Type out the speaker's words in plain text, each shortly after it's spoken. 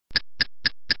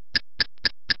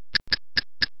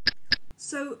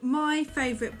So my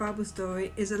favourite Bible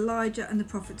story is Elijah and the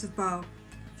Prophets of Baal.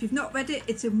 If you've not read it,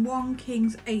 it's in 1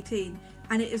 Kings 18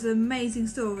 and it is an amazing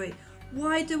story.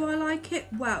 Why do I like it?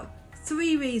 Well,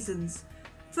 3 reasons.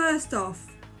 First off,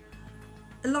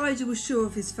 Elijah was sure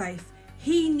of his faith.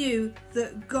 He knew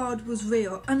that God was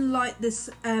real, unlike this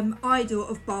idol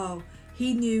of Baal.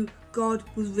 He knew God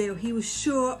was real. He was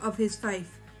sure of his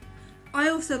faith. I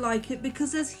also like it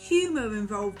because there's humour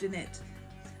involved in it.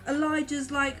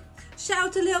 Elijah's like,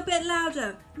 shout a little bit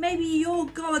louder. Maybe your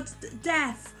God's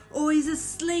deaf or he's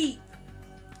asleep.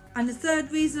 And the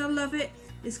third reason I love it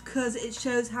is because it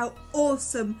shows how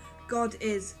awesome God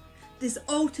is. This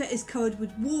altar is covered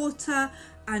with water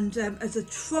and there's a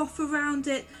trough around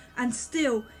it, and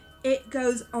still it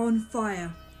goes on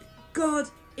fire. God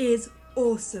is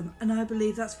awesome, and I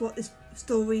believe that's what this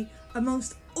story,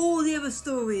 amongst all the other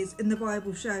stories in the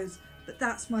Bible, shows. But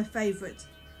that's my favourite,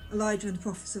 Elijah and the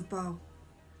Prophets of Baal.